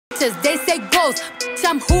as they say goes.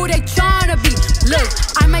 I'm who they tryna be. Look,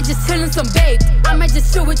 I might just chill in some babe. I might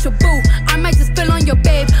just chill with your boo. I might just spill on your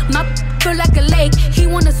babe. My feel like a lake. He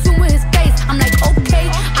wanna swim with his face. I'm like,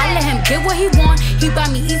 okay. I let him get what he want. He buy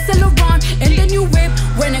me East Saint Laurent and the new whip.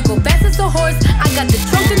 When it go fast as a horse, I got the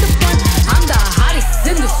trunk in the front. I'm the hottest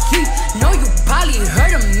in the street. Know you probably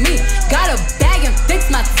heard of me. Got a bag and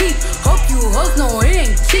fix my teeth. Hope you hoes know it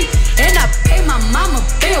ain't cheap. And I pay my mama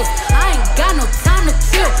bills. I ain't got no time to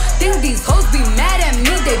chill. Think these hoes be mad at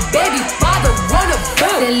me. They baby father run a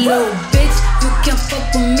bill. That little bitch, you can fuck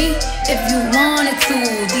with me if you wanted to.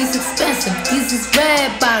 These expensive, these is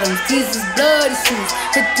red bottoms, these is bloody shoes.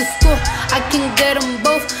 Hit the store, I can get them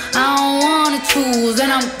both. I don't wanna choose,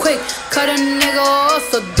 and I'm quick. Cut a nigga off,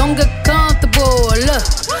 so don't get comfortable. Look,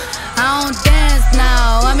 I don't dance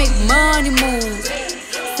now, I make money moves.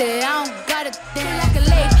 Say I don't gotta dance like a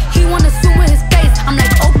lake. He wanna swim with his face. I'm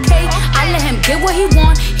like, okay. I let him get what he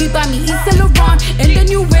want. He buy me East Saint Laurent and the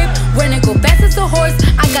new whip. When it go fast as a horse,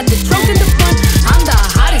 I got the trunk in the front. I'm the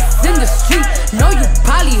hottest in the street. Know you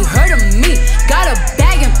probably heard of me. Got a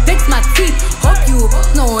bag and fix my teeth. Hope you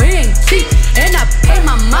know it ain't cheap. And I pay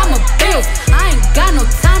my mama bills. I ain't got no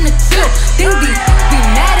time to chill. Think these be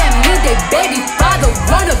mad at me. They baby father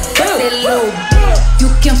run a bill. Say little bitch, you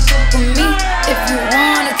can fuck with me if you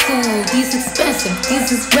wanted to. These expensive,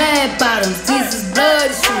 these is red bottoms, these is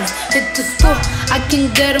bloody shoes. Hit the store, I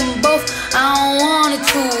can get them both. I don't wanna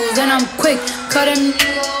choose, and I'm quick. Cut a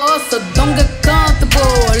nigga off, so don't get comfortable.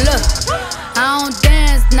 Look, I don't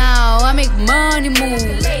dance now, I make money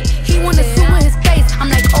moves. He wanna swim with his face. I'm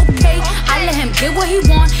like, okay. I let him get what he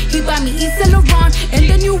want. He buy me East Saint Laurent and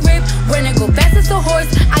the new whip. When it go fast as a horse,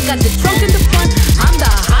 I got the trunk in the front. I'm the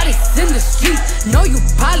hottest in the street. Know you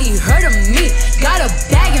probably heard of me. Got a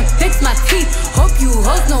bag and fix my teeth. Hope you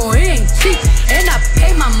hoes know it ain't cheap. And I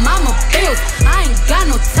pay my mama bills. I ain't got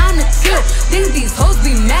no time to chill. Think these hoes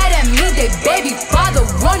be mad at me. They baby father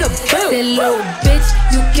run a bill. That little bitch,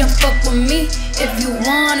 you can fuck with me if you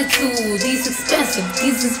wanted to. These expensive,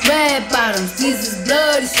 these is red bottoms, these is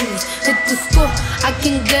bloody shoes. Hit the store, I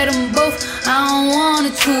can get them both. I don't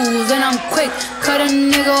wanna choose, and I'm quick. Cut a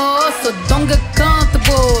nigga off, so don't get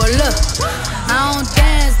comfortable. Look, I don't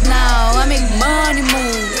dance now, I make money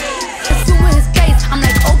moves. Swim with his face, I'm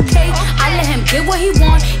like, okay. I let him get what he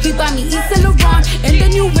want. He buy me East Saint Laurent and the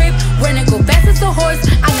new whip. When it go fast as a horse,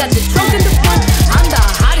 I got the trunk in the front. I'm the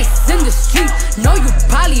hottest in the street. Know you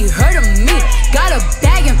probably heard of me. Got a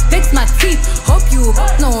bag and fix my teeth. Hope you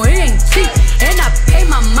know it ain't cheap. And I pay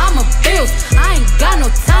my mama bills. I ain't got no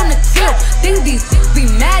time to chill. Think these be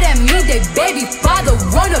mad at me. They baby father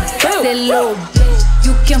run a bill. That little bitch,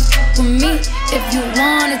 you can fuck with me if you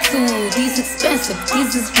wanted to. These expensive,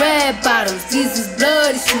 these is red bottoms, these is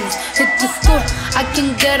bloody shoes. Hit the store, I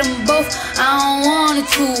can get them both. I don't wanna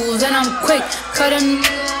choose, and I'm quick. Cut a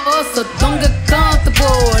nigga off, so don't get comfortable.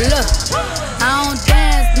 Look, I don't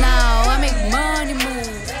dance now, I make money moves.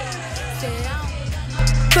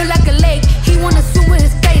 Feel like a lake, he wanna swim with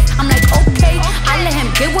his face. I'm like, okay. I let him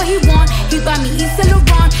get what he want. He buy me East Saint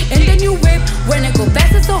Laurent and the new whip. When it go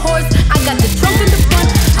fast as a horse, I got the trunk in the front.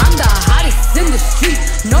 I'm the hottest in the street.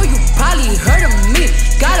 Know you probably heard of me.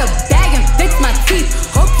 Got a bag and fix my teeth.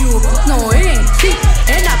 Hope you know it ain't cheap.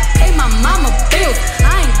 And I pay my mama bills.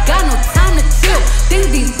 I ain't got no time to chill. Think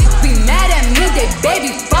these be mad at me. They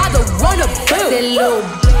baby father run a bill. That little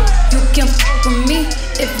bitch, you can fuck with me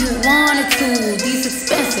if you wanted to. These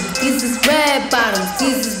expensive, these is red bottoms,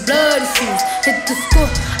 these is bloody shoes. Hit the store,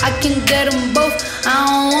 I can get them both. I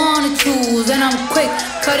don't wanna choose, and I'm quick.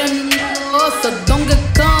 Cut a nigga off, so don't get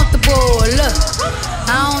comfortable. Look,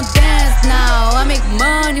 I don't dance now, I make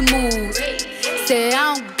money moves. Say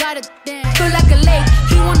I don't gotta dance. Feel like a lake,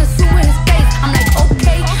 he wanna swim with his face. I'm like,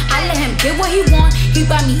 okay. I let him get what he want. He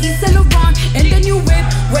buy me East Saint Laurent and the new whip.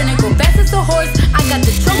 When it go fast as a horse, I got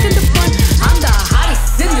the trunk in the front. I'm the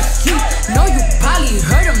hottest in the street. Know you probably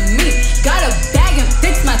heard of me. Got a bag and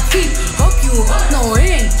fix my teeth. Hope you know it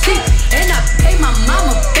ain't cheap. And I pay my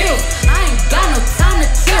mama bills. I ain't got no time to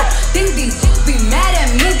chill. Think these be mad at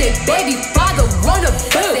me. They baby father run a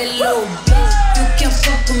bill. That little bitch, you can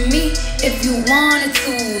fuck with me if you wanted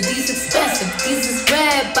to. These expensive, these is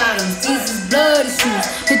red bottoms, these is bloody shoes.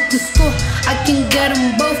 Hit the store, I can get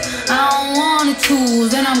them both. I don't wanna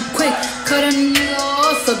choose, and I'm quick. Cut a nigga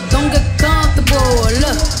off, so don't get comfortable.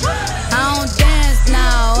 Look, I don't dance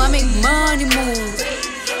now, I make money moves.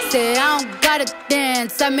 Say I don't gotta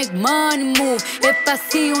dance, I make money move. If I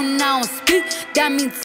see you now speak, that means